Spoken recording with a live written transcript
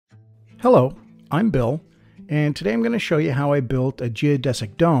Hello, I'm Bill, and today I'm going to show you how I built a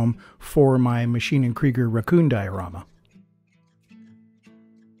geodesic dome for my Maschinen Krieger Raccoon Diorama.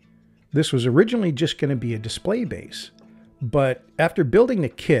 This was originally just going to be a display base, but after building the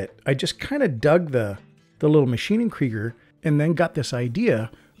kit, I just kind of dug the little Maschinen Krieger and then got this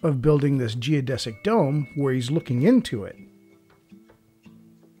idea of building this geodesic dome where he's looking into it.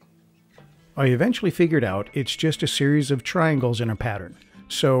 I eventually figured out it's just a series of triangles in a pattern.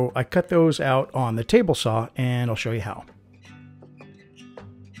 So I cut those out on the table saw, and I'll show you how.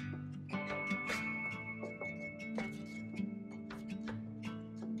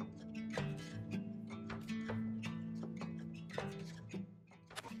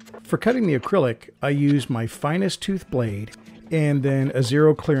 For cutting the acrylic, I use my finest tooth blade and then a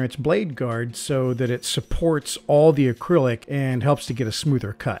zero clearance blade guard so that it supports all the acrylic and helps to get a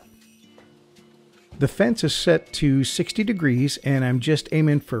smoother cut. The fence is set to 60 degrees and I'm just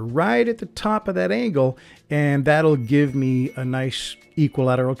aiming for right at the top of that angle, and that'll give me a nice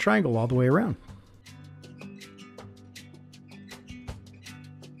equilateral triangle all the way around.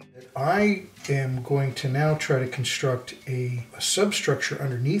 I am going to now try to construct a substructure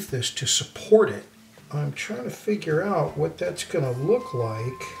underneath this to support it. I'm trying to figure out what that's going to look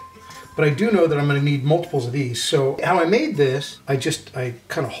like, but I do know that I'm going to need multiples of these. So how I made this, I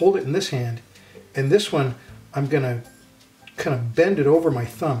kind of hold it in this hand, and this one, I'm going to kind of bend it over my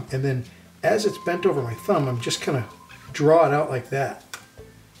thumb. And then as it's bent over my thumb, I'm just kind of draw it out like that.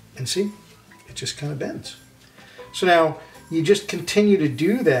 And see, it just kind of bends. So now you just continue to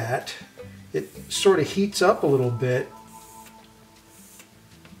do that. It sort of heats up a little bit.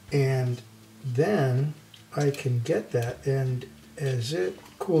 And then I can get that. And as it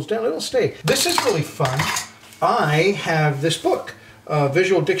cools down, it'll stay. This is really fun. I have this book.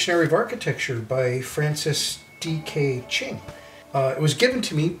 Visual Dictionary of Architecture by Francis D.K. Ching. It was given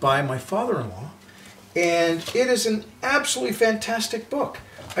to me by my father-in-law, and it is an absolutely fantastic book.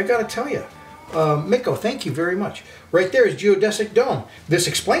 I gotta tell you, Ma.K, thank you very much. Right there is geodesic dome. This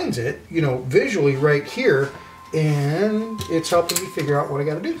explains it, you know, visually right here, and it's helping me figure out what I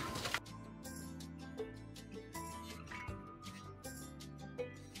gotta do.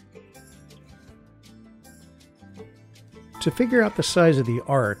 To figure out the size of the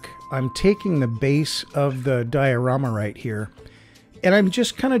arc, I'm taking the base of the diorama right here, and I'm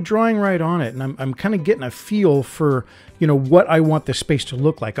just kind of drawing right on it, and I'm kind of getting a feel for, you know, what I want the space to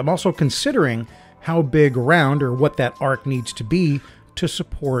look like. I'm also considering how big around or what that arc needs to be to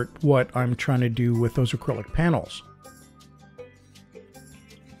support what I'm trying to do with those acrylic panels.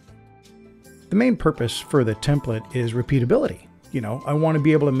 The main purpose for the template is repeatability. You know, I want to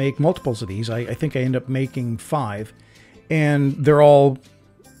be able to make multiples of these. I think I end up making 5. And they're all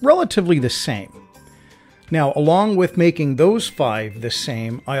relatively the same. Now, along with making those 5 the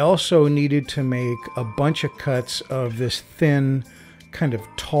same, I also needed to make a bunch of cuts of this thin, kind of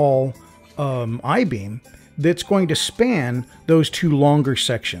tall I-beam that's going to span those 2 longer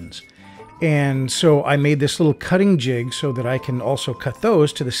sections. And so I made this little cutting jig so that I can also cut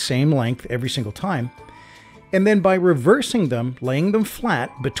those to the same length every single time. And then by reversing them, laying them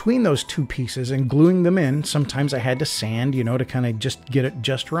flat between those 2 pieces and gluing them in, sometimes I had to sand, you know, to kind of just get it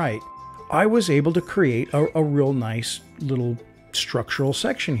just right, I was able to create a real nice little structural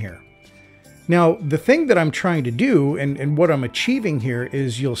section here. Now, the thing that I'm trying to do and what I'm achieving here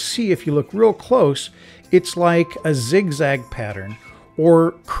is, you'll see if you look real close, it's like a zigzag pattern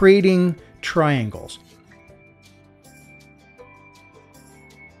or creating triangles.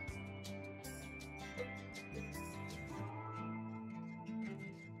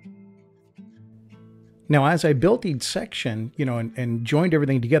 Now, as I built each section, you know, and joined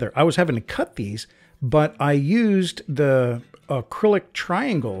everything together, I was having to cut these, but I used the acrylic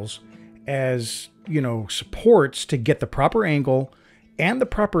triangles as, you know, supports to get the proper angle and the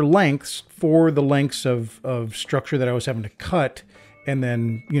proper lengths for the lengths of structure that I was having to cut and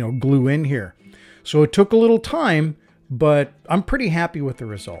then, you know, glue in here. So it took a little time, but I'm pretty happy with the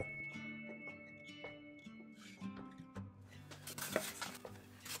result.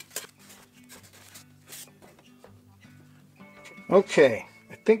 Okay,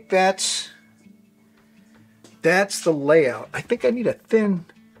 I think that's the layout. I think I need a thin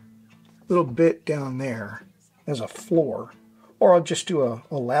little bit down there as a floor, or I'll just do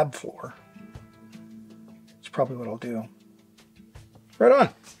a lab floor. That's probably what I'll do. Right on.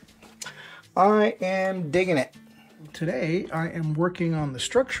 I am digging it. Today I am working on the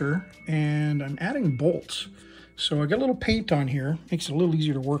structure and I'm adding bolts. So I got a little paint on here, makes it a little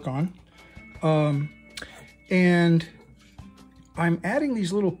easier to work on. And I'm adding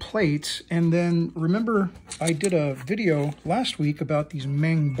these little plates, and then remember I did a video last week about these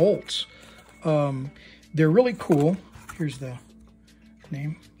Ma.K bolts. They're really cool. Here's the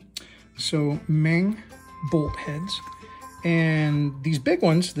name. So Ma.K bolt heads. And these big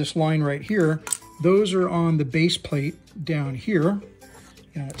ones, this line right here, those are on the base plate down here.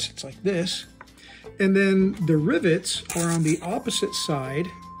 You know, it sits like this. And then the rivets are on the opposite side.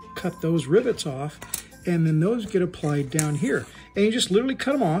 Cut those rivets off, and then those get applied down here. And you just literally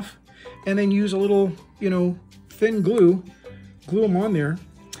cut them off, and then use a little, you know, thin glue them on there.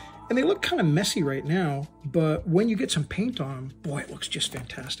 And they look kind of messy right now, but when you get some paint on them, boy, it looks just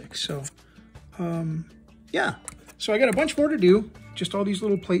fantastic. So, yeah. So I got a bunch more to do, just all these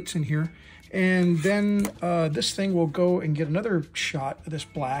little plates in here. And then this thing will go and get another shot of this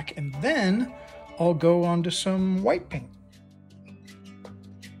black, and then I'll go on to some white paint.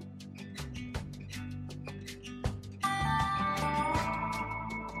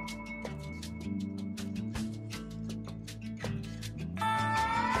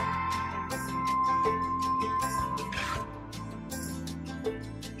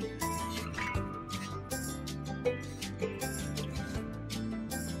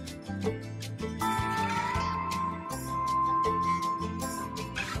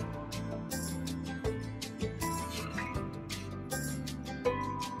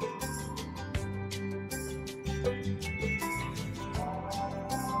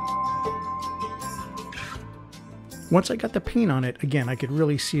 Once I got the paint on it, again, I could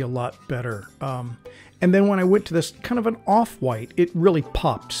really see a lot better. And then when I went to this kind of an off-white, it really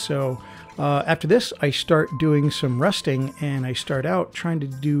popped. So after this, I start doing some rusting, and I start out trying to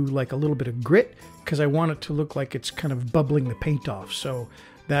do like a little bit of grit because I want it to look like it's kind of bubbling the paint off. So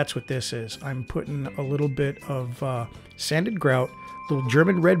that's what this is. I'm putting a little bit of sanded grout, little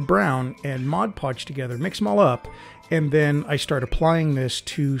German red brown, and Mod Podge together, mix them all up, and then I start applying this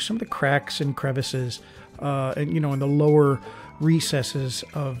to some of the cracks and crevices and, you know, in the lower recesses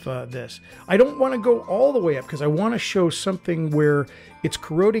of this. I don't want to go all the way up because I want to show something where it's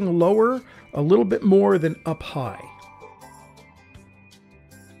corroding lower a little bit more than up high.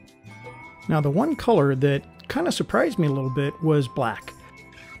 Now, the one color that kind of surprised me a little bit was black.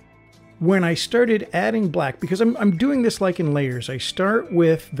 When I started adding black, because I'm doing this like in layers, I start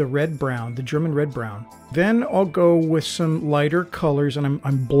with the red brown, the German red brown. Then I'll go with some lighter colors, and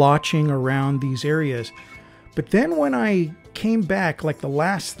I'm blotching around these areas. But then when I came back, like the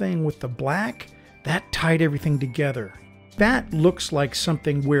last thing with the black, that tied everything together. That looks like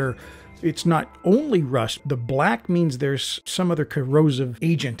something where it's not only rust, the black means there's some other corrosive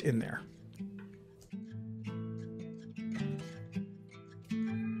agent in there.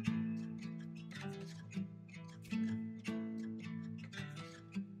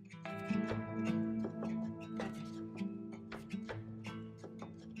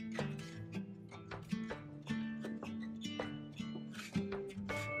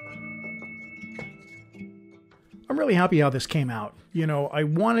 I'm really happy how this came out. You know, I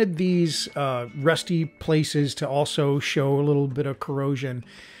wanted these rusty places to also show a little bit of corrosion.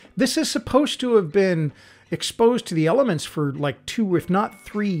 This is supposed to have been exposed to the elements for like 2, if not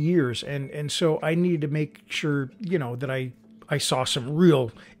 3 years. And so I needed to make sure, you know, that I saw some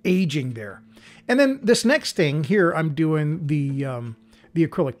real aging there. And then this next thing here, I'm doing the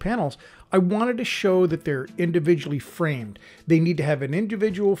acrylic panels. I wanted to show that they're individually framed. They need to have an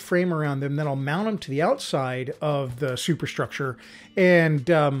individual frame around them. Then I'll mount them to the outside of the superstructure, and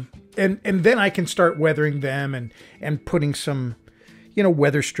then I can start weathering them and putting some, you know,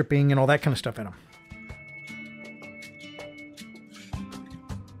 weather stripping and all that kind of stuff in them.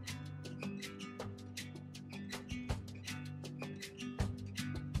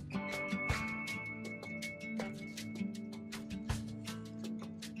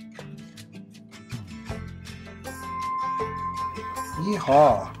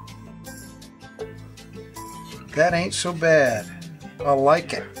 Yeehaw. That ain't so bad. I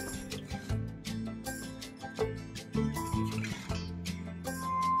like it.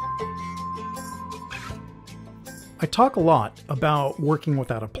 I talk a lot about working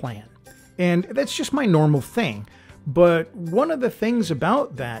without a plan, and that's just my normal thing. But one of the things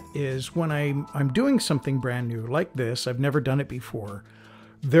about that is when I'm doing something brand new like this, I've never done it before,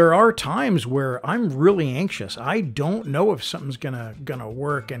 there are times where I'm really anxious. I don't know if something's gonna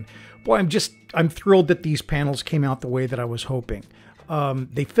work, and boy, I'm thrilled that these panels came out the way that I was hoping.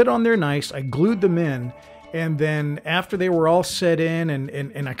 They fit on there nice. I glued them in, and then after they were all set in,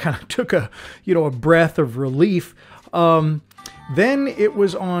 and I kind of took a breath of relief. Then it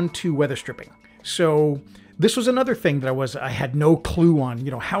was on to weather stripping. So this was another thing that I had no clue on. You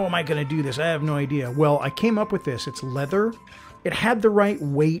know, how am I going to do this? I have no idea. Well, I came up with this. It's leather it had the right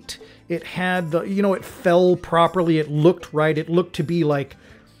weight. It had the, you know, it fell properly. It looked right. It looked to be like,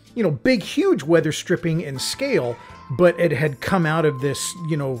 you know, big, huge weather stripping and scale, but it had come out of this,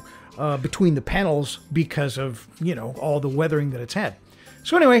 you know, between the panels because of, you know, all the weathering that it's had.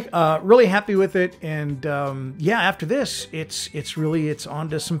 So anyway, really happy with it. And yeah, after this, it's on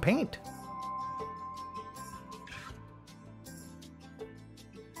to some paint.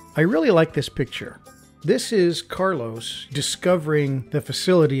 I really like this picture. This is Carlos discovering the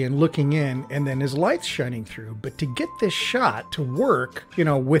facility and looking in, and then his lights shining through. But to get this shot to work, you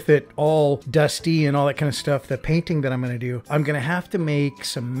know, with it all dusty and all that kind of stuff, the painting that I'm going to do, I'm going to have to make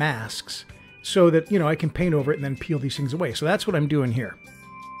some masks so that, you know, I can paint over it and then peel these things away. So that's what I'm doing here.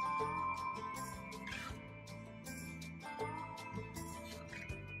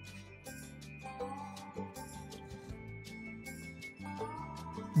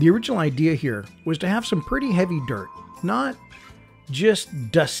 The original idea here was to have some pretty heavy dirt, not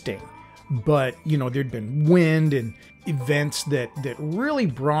just dusting, but, you know, there'd been wind and events that really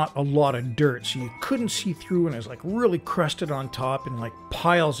brought a lot of dirt, so you couldn't see through, and it was like really crusted on top and like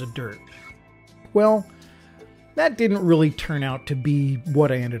piles of dirt. Well, that didn't really turn out to be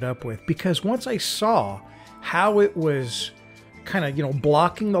what I ended up with, because once I saw how it was kind of, you know,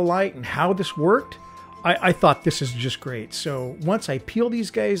 blocking the light and how this worked, I thought this is just great. So once I peeled these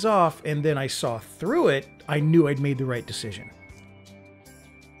guys off and then I saw through it, I knew I'd made the right decision.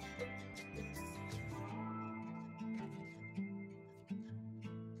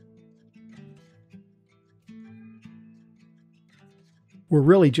 We're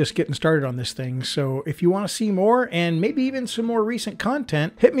really just getting started on this thing, so if you want to see more and maybe even some more recent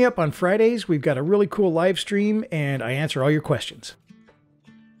content, hit me up on Fridays. We've got a really cool live stream and I answer all your questions.